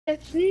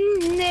It's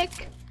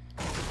Nick.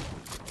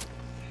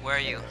 Where are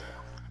you?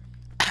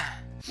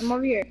 I'm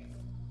over here.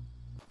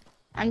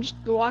 I'm just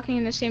walking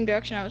in the same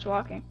direction I was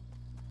walking.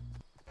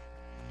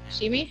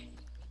 See me?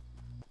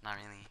 Not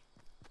really.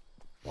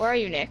 Where are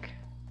you, Nick?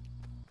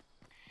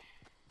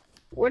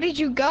 Where did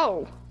you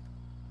go?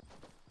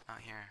 Out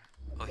here.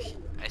 Oh,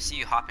 I see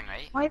you hopping,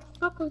 right? Why the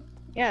fuck?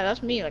 Yeah,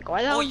 that's me. Like,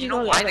 why the hell Oh, did you you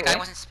know go why the the other guy way?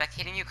 wasn't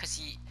spectating you? Cause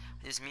it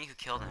was me who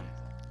killed him.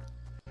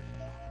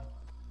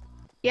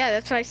 Yeah,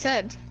 that's what I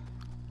said.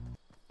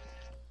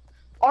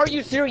 Are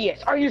you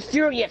serious? Are you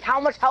serious? How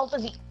much health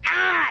is he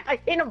at? I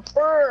hit him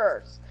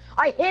first.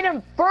 I hit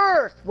him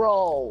first,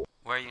 bro.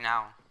 Where are you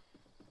now?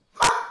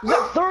 He's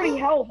at 30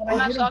 health and I'm I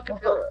not hit him talking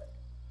first.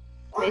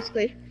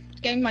 Basically,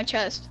 it's getting my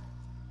chest.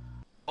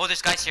 Oh,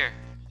 there's guys here.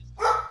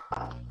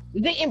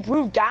 Did they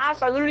improve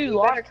gas? I literally You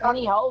lost better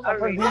 20 health after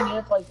hurry. being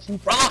in like 2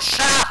 Bro, seconds.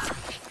 shut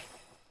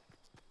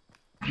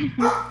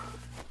up!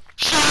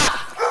 Shut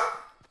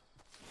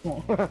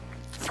up!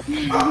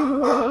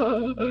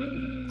 Bro!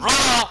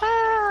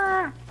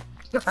 Ah!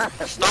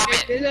 Stop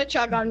it! There's a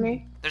chug on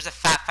me. There's a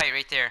fat fight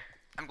right there.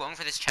 I'm going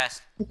for this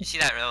chest. You see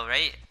that rail,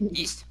 right?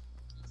 East.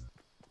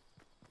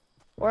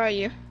 Where are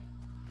you?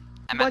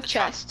 I'm at What the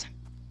truck. chest?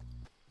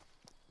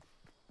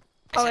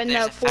 I Oh, said in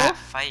there's the a fat pool?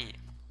 fight.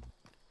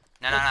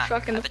 No, The no, no.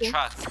 truck in At the the pool?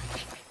 truck.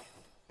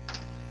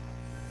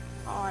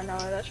 Oh, I know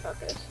where that truck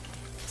is.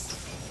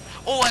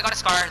 Oh, I got a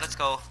scar. Let's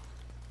go.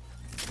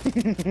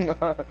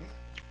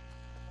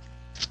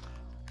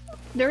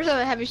 There's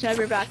a heavy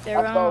sniper back there.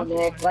 Let's go,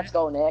 Nick. Let's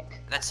go,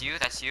 Nick. That's you?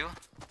 That's you?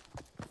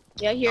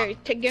 Yeah, here.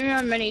 Give me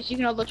my minis. You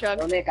can hold the truck.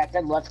 Yo, Nick, I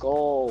said let's go.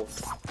 Alright,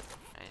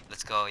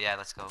 let's go. Yeah,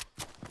 let's go.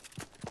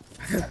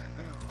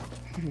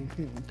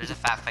 There's a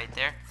fat fight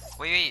there.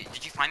 Wait.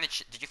 Did you find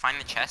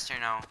the chest or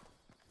no?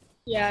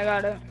 Yeah, I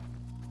got it.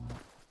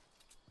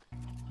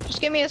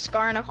 Just give me a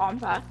scar and a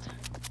compact.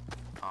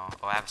 Oh,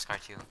 I have a scar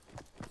too.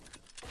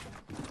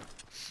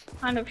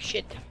 Kind of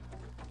shit.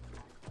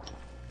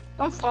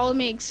 Don't follow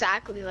me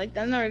exactly. Like,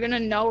 then they're gonna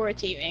know we're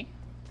teaming.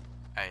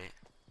 Alright.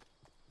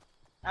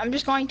 I'm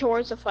just going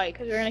towards the fight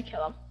because we're gonna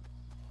kill him.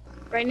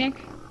 Right, Nick?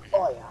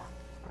 Oh yeah.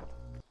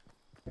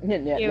 Yeah,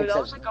 Dude, Nick that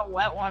says- was like a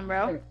wet one,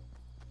 bro.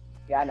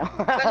 Yeah, I know.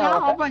 You guys wanna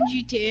hop on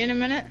GTA in a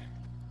minute?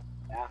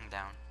 I'm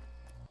down.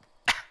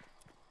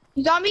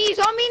 He's on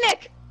me,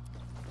 Nick!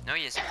 No,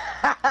 he isn't.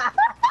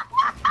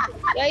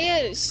 Yeah, he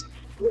is.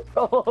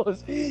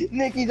 Bros,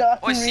 Nicky's on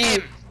Oh, I see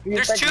him. He's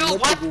There's like, two.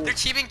 look What? at you. They're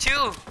teaming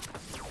two.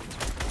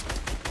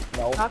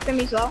 No. Knocked him,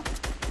 he's low.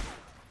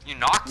 You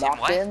knocked him.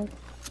 Knocked What? in.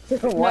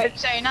 No, What?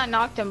 sorry, not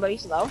knocked him, but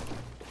he's low.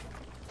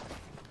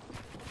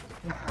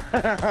 He's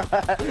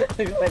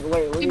like,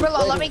 wait, Super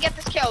low, let me get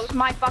this kill. It's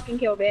my fucking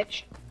kill,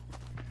 bitch.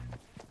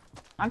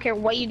 I don't care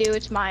what you do,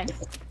 it's mine.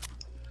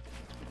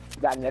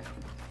 Got Nick.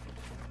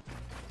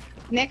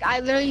 Nick, I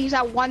literally use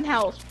that 1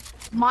 health.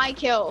 My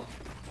kill.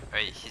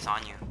 Alright, he's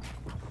on you.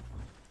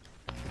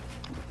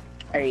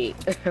 Alright.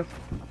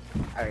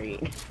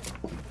 Alright.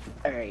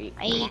 Alright.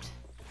 Hey.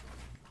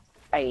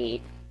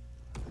 Alright.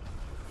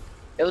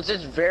 It was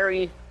just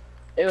very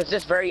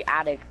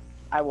addict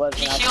I was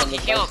when I was He from the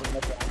healed. place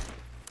in Nick.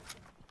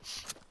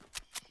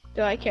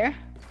 Do I care?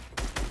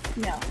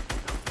 No.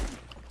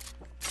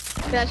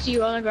 That's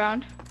you on the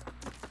ground.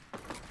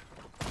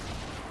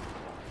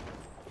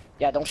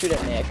 Yeah, don't shoot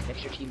at Nick.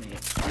 Nick's your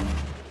teammate.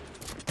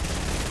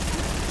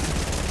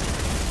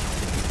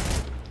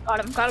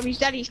 Got him,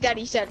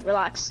 he's dead,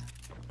 relax.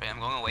 Wait, I'm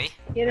going away.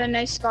 He had a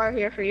nice scar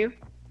here for you.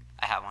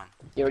 I have one.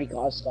 He already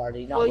got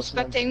started. Oh, he's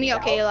spectating me?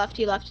 Okay, he left.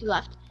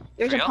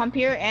 There's For a real? pump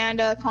here and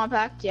a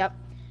compact, yep.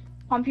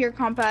 Pump here,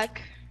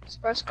 compact,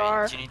 express scar,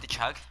 Alright, do you need the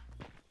chug?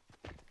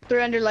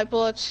 300 light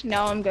bullets.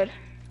 No, I'm good.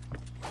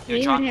 Here,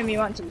 Me drop, and him, you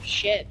want some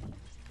shit.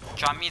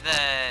 drop me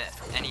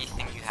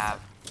anything you have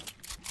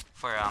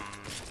for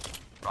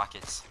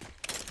rockets.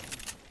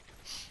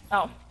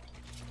 Oh.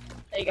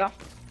 There you go.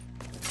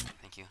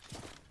 Thank you.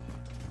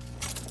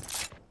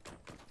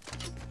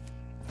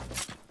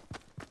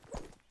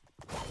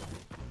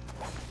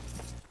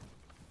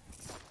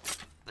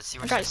 Let's see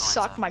where You guys Circle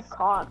suck ends my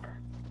cock. up.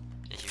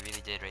 Yeah, you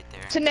really did right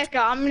there. So Nick,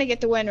 I'm gonna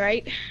get the win,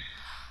 right?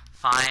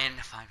 Fine.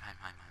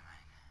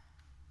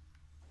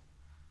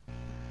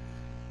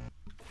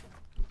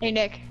 Hey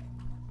Nick.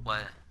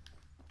 What?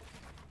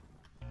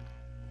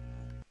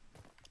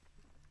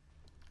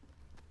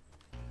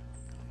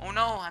 Oh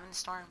no, I'm in the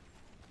storm.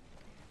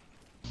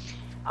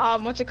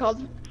 What's it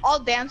called? I'll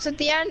dance at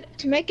the end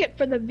to make it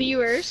for the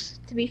viewers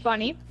to be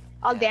funny.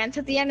 I'll dance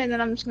at the end and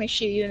then I'm just gonna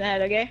shoot you in the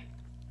head, okay?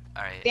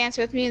 Alright. Dance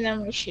with me and then I'm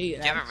gonna shoot you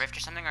in Do the you head. have a rift or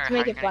something, or To how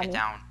make are you it gonna get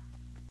funny.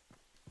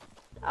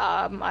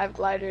 down? I have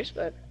gliders,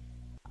 but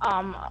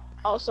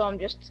also I'm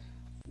just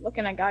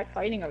looking at a guy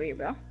fighting over here,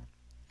 bro.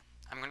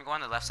 I'm gonna go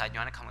on the left side. You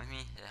wanna come with me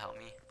to help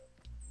me?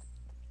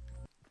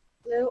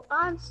 Blue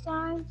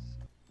Einsteins.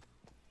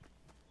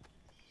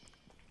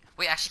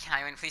 Wait, actually, can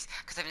I win, please?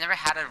 Because I've never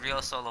had a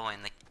real solo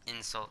win, like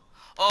in solo.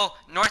 Oh,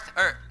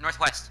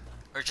 northwest,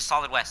 or just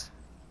solid west.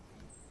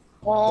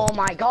 Oh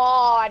my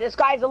god, this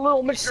guy's a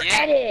little Mr. see it?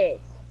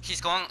 Edit. He's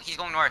going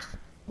north.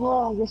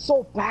 Oh, you're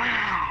so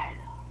bad.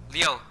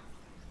 Leo.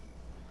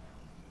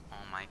 Oh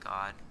my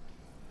god.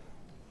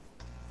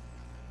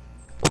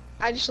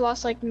 I just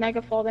lost like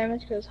mega fall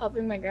damage because I was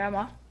helping my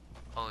grandma.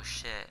 Oh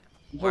shit.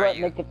 You Where are let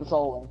you? Nick get the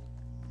solo win.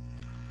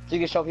 So you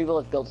can show people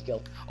his build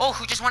skill. Oh,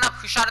 who just went up?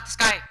 Who shot at this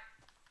guy?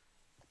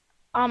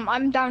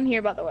 I'm down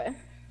here by the way.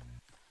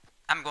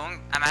 I'm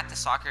at the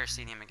soccer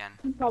stadium again.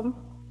 No problem.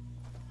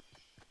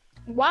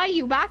 Why are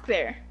you back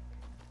there?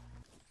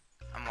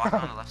 I'm walking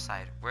on the left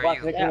side. Where are Watch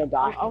you? Nick gonna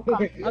die. I'll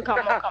come. I'll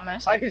come. in a I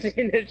sec. was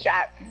in the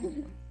chat.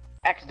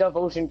 X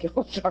devotion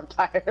kill shark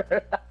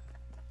tire.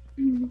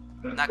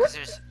 Not cause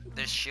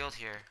there's shield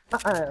here.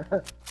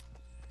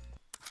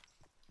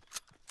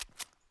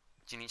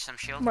 Do you need some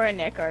shield? Where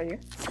Nick are you?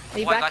 Are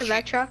you Oh, I back got to you.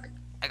 that truck?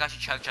 I got you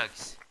chug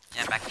chugs.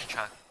 Yeah, I'm back to the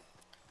truck.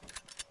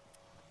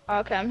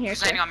 Okay, I'm here. Who's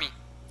Sir. landing on me?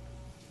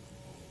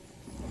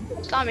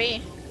 It's not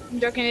me. I'm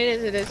joking.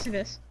 It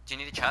is. Do you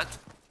need a chug?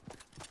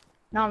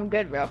 No, I'm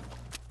good, bro.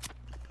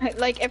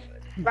 Like if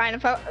Ryan,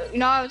 if I,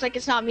 I was like,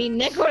 it's not me.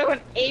 Nick would have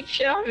went ape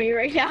shit on me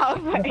right now.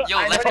 Yo,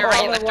 left or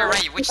right, left or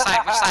right. Which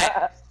side? Which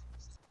side?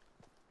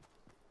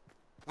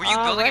 Were you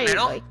building in right, the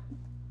middle? like-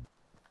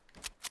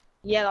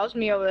 yeah, that was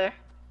me over there.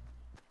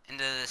 In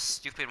the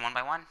stupid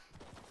 1x1?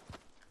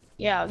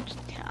 Yeah, I'm just,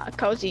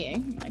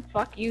 cozying. Like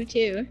fuck you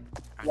too.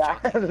 I'm Yeah,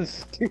 joking. the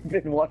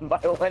stupid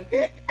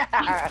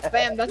 1x1.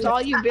 Bam, that's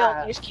all you built.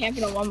 You're just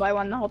camping a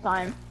 1x1 the whole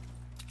time.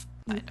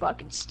 You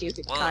fucking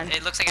stupid Well, cunt.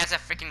 it looks like it has a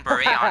freaking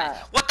beret on it.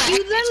 What the You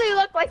heck? literally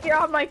look like you're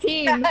on my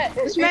team.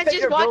 This man's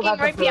just Your build walking has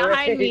a right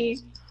behind beret. me.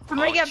 I'm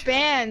gonna Oh, get shit.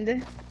 banned.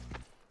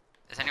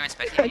 Is anyone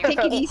spectating Take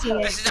you? it easy.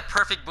 Nick. This is a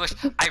perfect bush.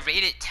 I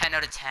rate it 10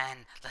 out of 10.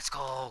 Let's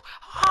go.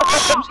 I'm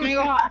just gonna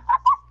go.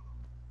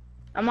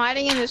 I'm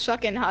hiding in this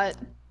fucking hut.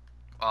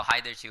 Oh,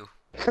 hide there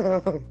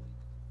too.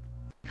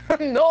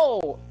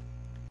 No!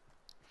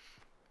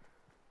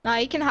 Nah,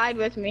 you can hide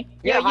with me.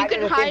 Yeah, Yeah, you hide can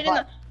in the hide same in the.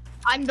 hut.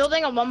 I'm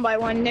building a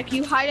 1x1. Nick,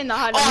 you hide in the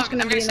hut. Oh, I'm just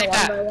gonna I'm be in the gonna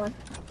save that. 1x1.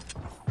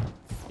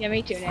 Yeah,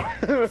 me too, Nick.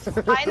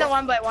 Hide in the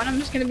 1x1. I'm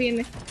just gonna be in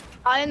the.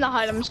 Hide in the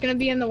hut. I'm just gonna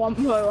be in the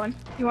 1x1.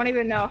 You won't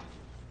even know.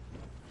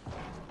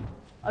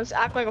 I'll just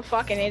act like a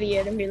fucking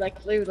idiot and be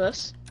like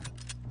clueless.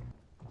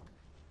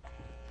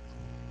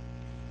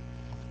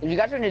 If you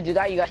guys are gonna do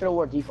that, you guys should have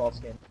wore default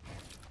skin.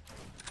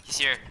 He's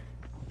here.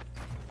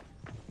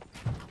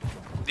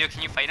 Leo,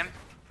 can you fight him?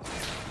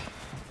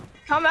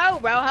 Come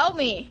out, bro. Help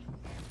me.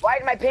 Why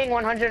is my ping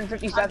I'm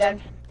 157? dead.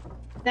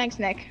 Thanks,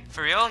 Nick.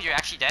 For real? You're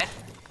actually dead?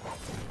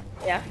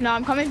 Yeah. No,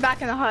 I'm coming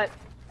back in the hut.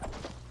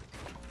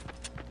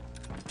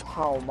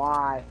 Oh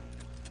my.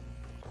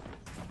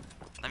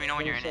 Let me know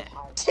when you're in it.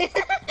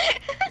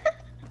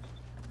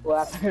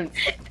 What happened?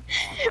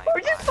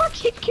 We're just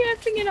fucking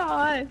camping in a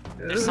hut.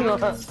 There's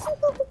someone.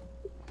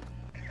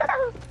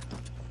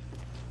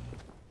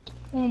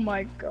 Oh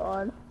my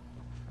god.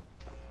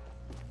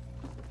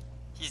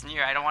 He's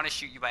near. I don't want to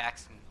shoot you by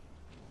accident.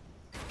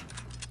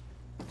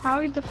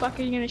 How the fuck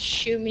are you gonna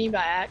shoot me by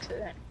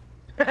accident?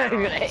 You're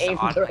gonna It's aim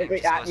odd, directly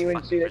it just at goes you and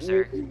fucking shoot at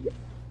berserk. you.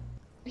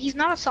 He's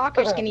not a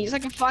soccer skin, he's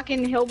like a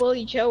fucking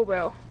hillbilly Joe,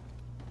 bro.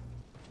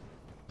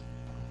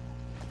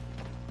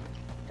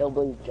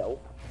 Hillbilly Joe.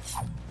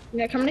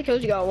 Nick, how many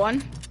kills you got? 1?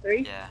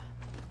 3? Yeah.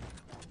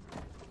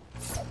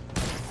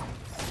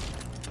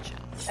 Chill.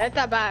 Edit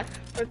that back.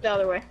 Put the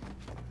other way.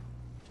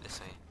 This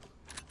way.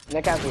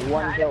 Nick has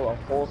one kill, a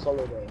full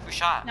solo day. Who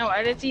shot? No,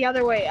 edit the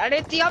other way.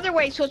 Edit the other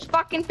way so it's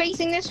fucking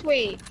facing this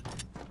way.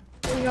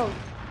 There you go.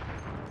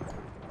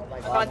 Oh my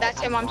God, that's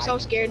him. I'm so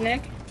scared,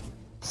 Nick.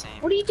 Same.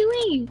 What are you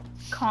doing,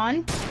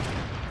 con?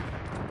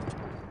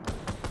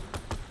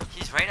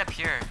 He's right up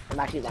here. I'm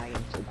actually lagging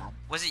so bad.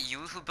 Was it you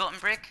who built in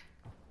brick?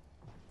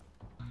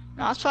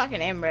 No, it's fucking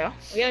him, bro.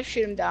 We gotta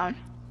shoot him down.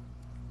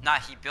 Nah,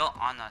 he built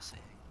on us.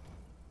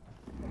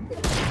 I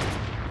think.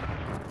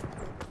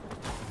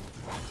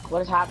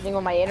 What is happening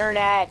on my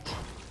internet?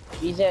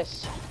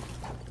 Jesus.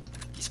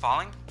 He's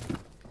falling?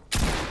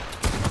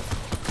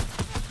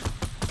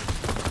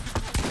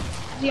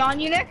 Is he on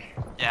you, Nick?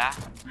 Yeah.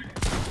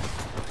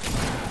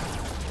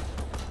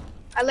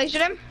 I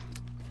lasered him.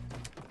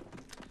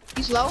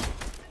 He's low.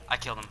 I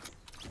killed him.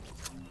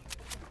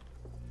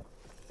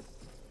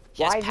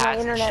 He has Why is my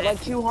pads and internet shit.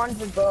 like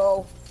 200,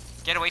 bro?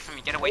 Get away from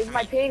me, get Why away is from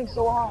my me. ping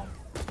so high?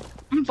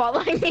 I'm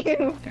following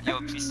you. Yo,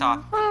 please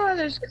stop. Oh,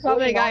 there's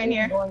probably a guy in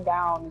here. Going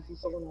down. This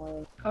is so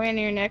annoying. Come in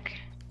here, Nick.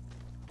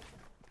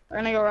 We're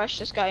gonna go rush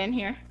this guy in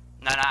here.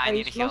 No, I Oh,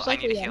 need a he's heal, most I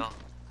need a likely in. heal.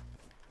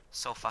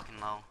 So fucking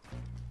low.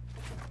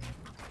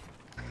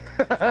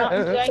 Do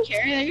I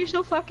care? You're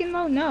so fucking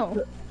low.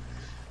 No.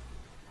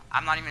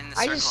 I'm not even in the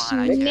I circle just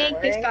and I care.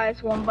 snaked this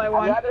guy's one by I'd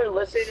one. rather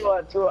listen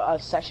to a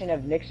session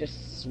of Nick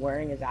just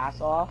swearing his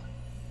ass off.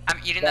 I'm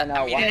eating than that,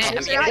 I'm eating it, I'm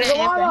There's eating a There's it. a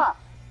llama!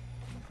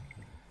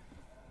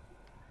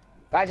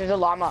 Guys, there's a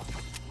llama.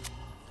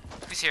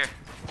 Who's here?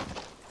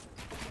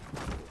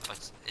 Oh,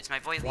 it's my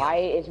boy Leo. Why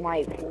is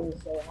my ping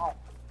so high?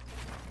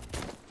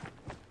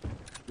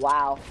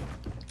 Wow.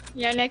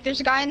 Yeah, Nick, there's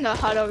a guy in the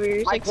hut over here.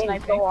 He's My like ping's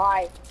sniping. so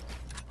high.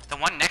 The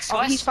one next to Oh,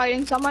 us? he's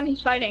fighting someone.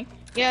 He's fighting.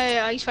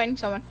 Yeah, he's fighting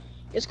someone.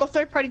 Let's go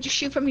third party. Just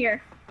shoot from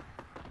here.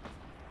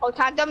 Oh,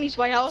 tag them. He's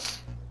White House.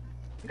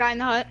 Guy in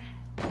the hut.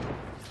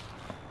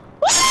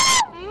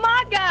 Oh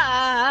my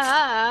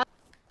god!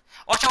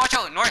 Watch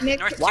out, north, Nick,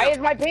 north Why two. is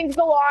my ping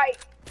so high?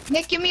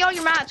 Nick, give me all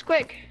your mats,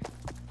 quick.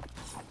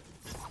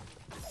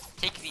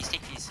 Take these.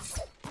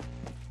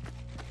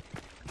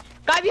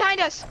 Guy behind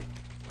us.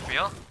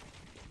 Real?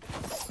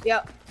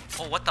 Yep.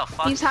 Oh, what the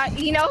fuck? He's high.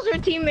 He knows we're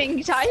teaming.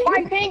 He's hiding.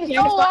 My ping's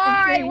Yeah, so fucking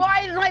high! team.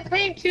 Why is my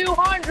ping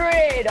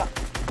 200?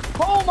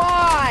 Oh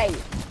my!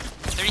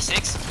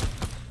 36?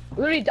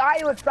 Literally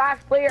died with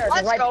fast players.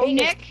 Let's my go, ping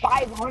Nick. is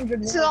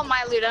 500. This is all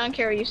my loot. I don't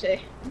care what you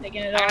say. I'm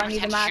taking it all. I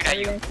need the 100% mats. shoot at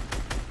you. Everything.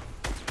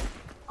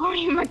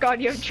 Oh my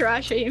god, you have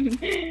trash aim.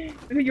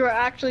 You are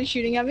actually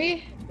shooting at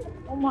me?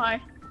 Oh my.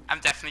 I'm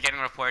definitely getting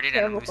reported and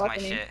Terrible I'm losing my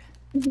fucking shit.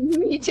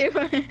 Me too.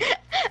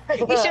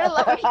 You should have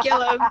let me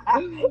kill him.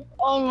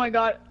 Oh my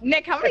god.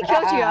 Nick, how many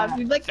kills do you have?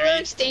 You've like Three.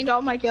 literally stained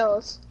all my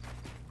kills.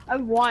 I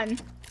have one.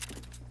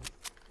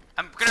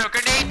 I'm gonna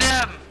grenade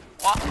them!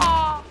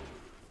 Wah-ha!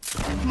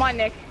 Come on,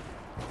 Nick.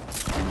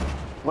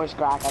 Voice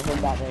crack, I heard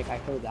that, Nick. I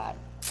heard that.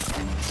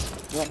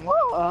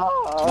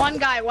 One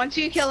guy. Once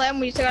you kill him,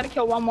 we still gotta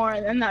kill one more,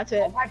 and then that's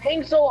it. My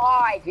ping's so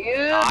high,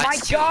 dude. My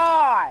it's two.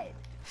 god.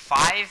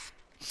 5?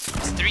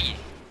 It's 3.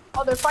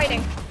 Oh, they're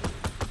fighting.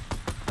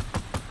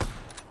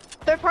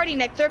 Third party,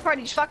 Nick. Third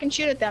party. Just fucking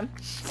shoot at them.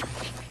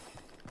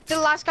 They're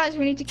the last guys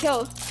we need to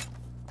kill.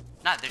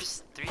 Nah,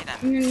 there's 3 of them.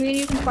 And then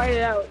you can fight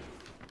it out.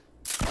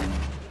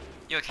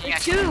 Yo, can you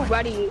There's actually... 2,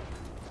 buddy.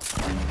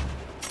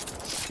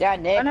 Yeah,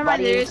 Nick, Oh, never mind.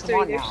 buddy, There's come 3.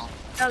 on There's... now.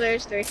 No,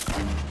 there's 3.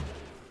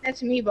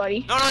 That's me,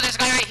 buddy. No, there's a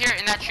guy right here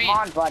in that tree. Come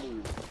on, buddy.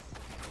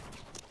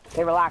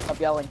 Okay, relax, stop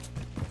yelling.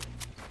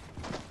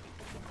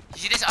 You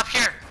see this up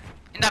here?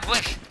 In that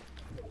bush.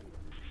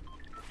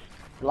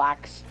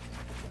 Relax.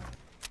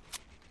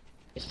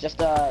 It's just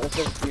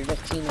you're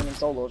just teaming in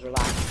solos,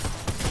 relax.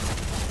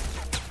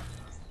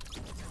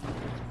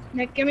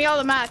 Nick, give me all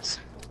the mats.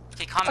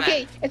 Okay, comment.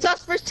 Okay, it's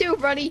us versus 2,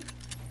 buddy.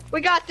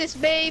 We got this,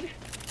 babe.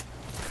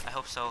 I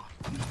hope so.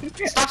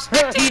 Stop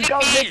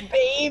spectating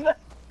me! babe.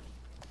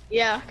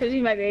 Yeah, cause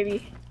he's my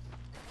baby.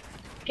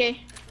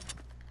 Okay.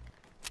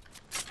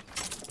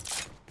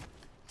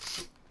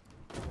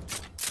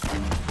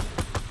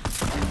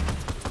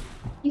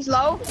 He's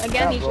low.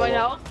 Again, he's white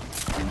out.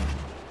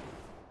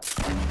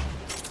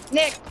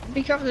 Nick,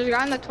 be careful. There's a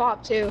guy on the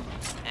top too.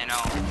 I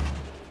know.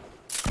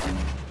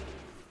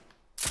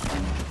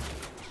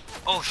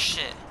 Oh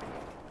shit.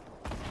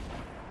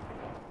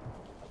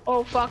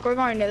 Oh fuck, we're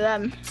going to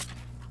them.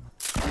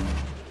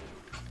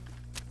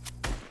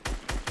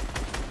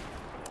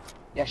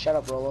 Yeah, shut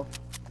up, Rolo.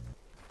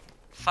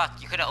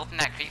 Fuck, you could have opened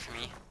that crate for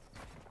me.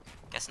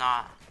 Guess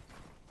not.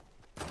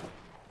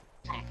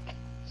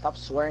 Stop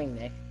swearing,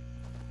 Nick.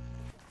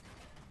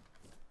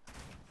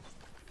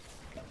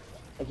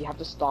 Like, you have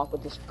to stop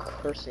with this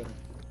cursing.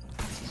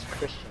 This is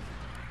Christian.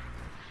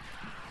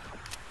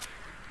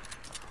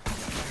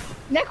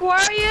 Nick, where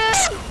are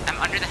you? I'm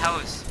under the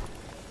house.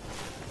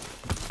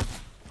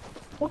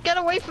 Well, get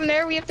away from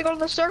there. We have to go to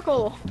the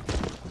circle.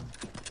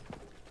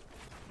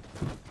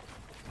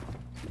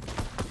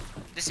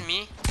 This is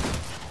me.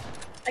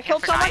 I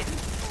killed for someone. nine.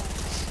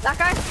 That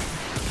guy?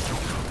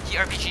 He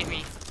RPG'd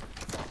me.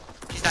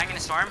 He's dying in a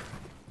storm.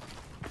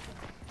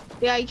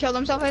 Yeah, he killed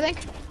himself, I think.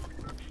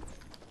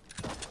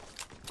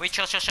 Wait,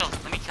 chill.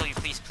 Let me kill you,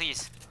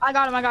 please. I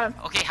got him. I got him.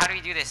 Okay, how do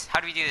we do this?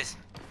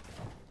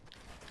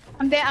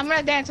 I'm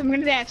gonna dance. I'm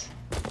gonna dance.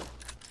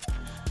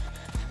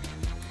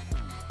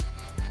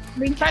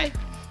 Being funny.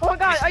 Oh my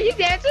god, are you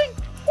dancing?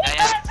 He's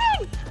Yeah.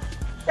 dancing!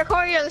 They're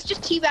calling here. Let's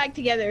just teabag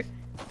together.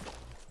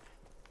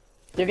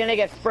 You're gonna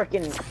get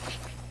frickin'.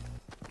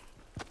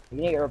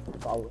 You're gonna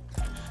get oh.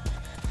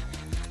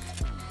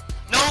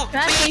 No, Can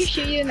I please please!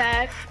 shoot you in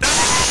that? No!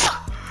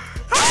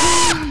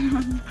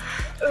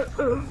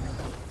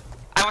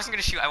 I wasn't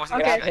gonna shoot. Okay,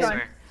 I it's fine.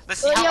 swear.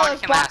 Let's see Well, how yeah, long it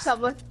let's can box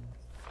last. up.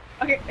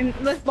 Okay, and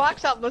let's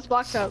box up. No,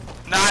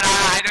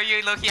 I know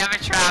you, Loki, have a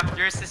trap.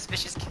 You're a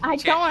suspicious kid. I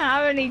don't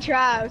have any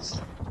traps.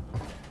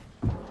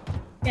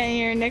 Get in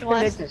here,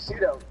 Nicholas.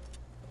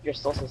 You're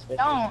still suspicious.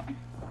 Don't.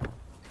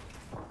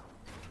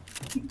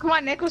 Come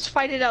on, Nick. Let's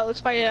fight it out.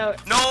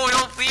 No,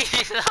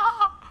 please.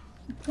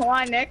 Come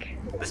on, Nick.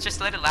 Let's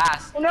just let it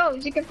last. Who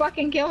knows? You can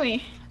fucking kill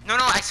me. No,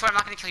 I swear I'm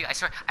not gonna kill you. I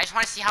swear. I just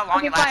want to see how long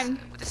Okay, it lasts fine.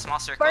 with a small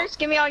circle. First,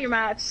 give me all your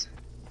mats.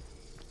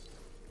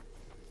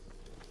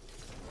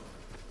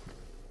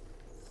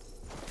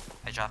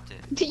 I dropped it.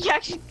 Did you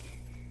actually?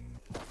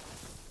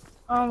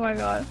 Oh my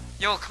god.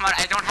 Yo, come on.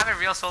 I don't have a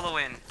real solo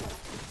win.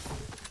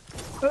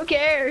 Who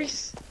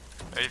cares?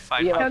 Ready,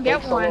 fight. Yeah. Don't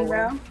get Solo one, win.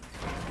 bro. Me,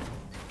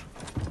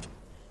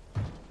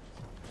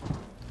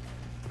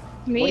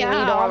 What do you mean yeah,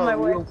 you don't on have my a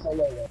way. real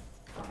solo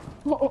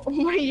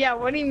win? Yeah,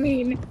 what do you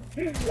mean?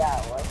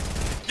 Yeah, what?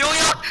 Yo!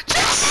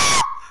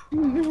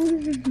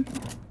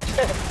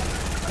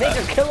 Nick,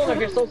 just kill him if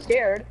you're so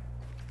scared.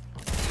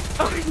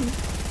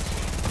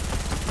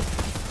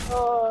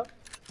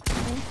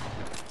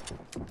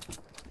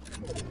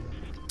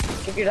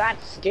 If you're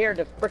that scared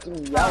to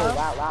freaking yell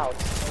that loud.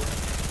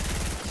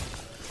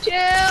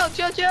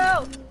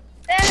 Chill!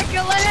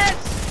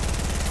 Nicholas!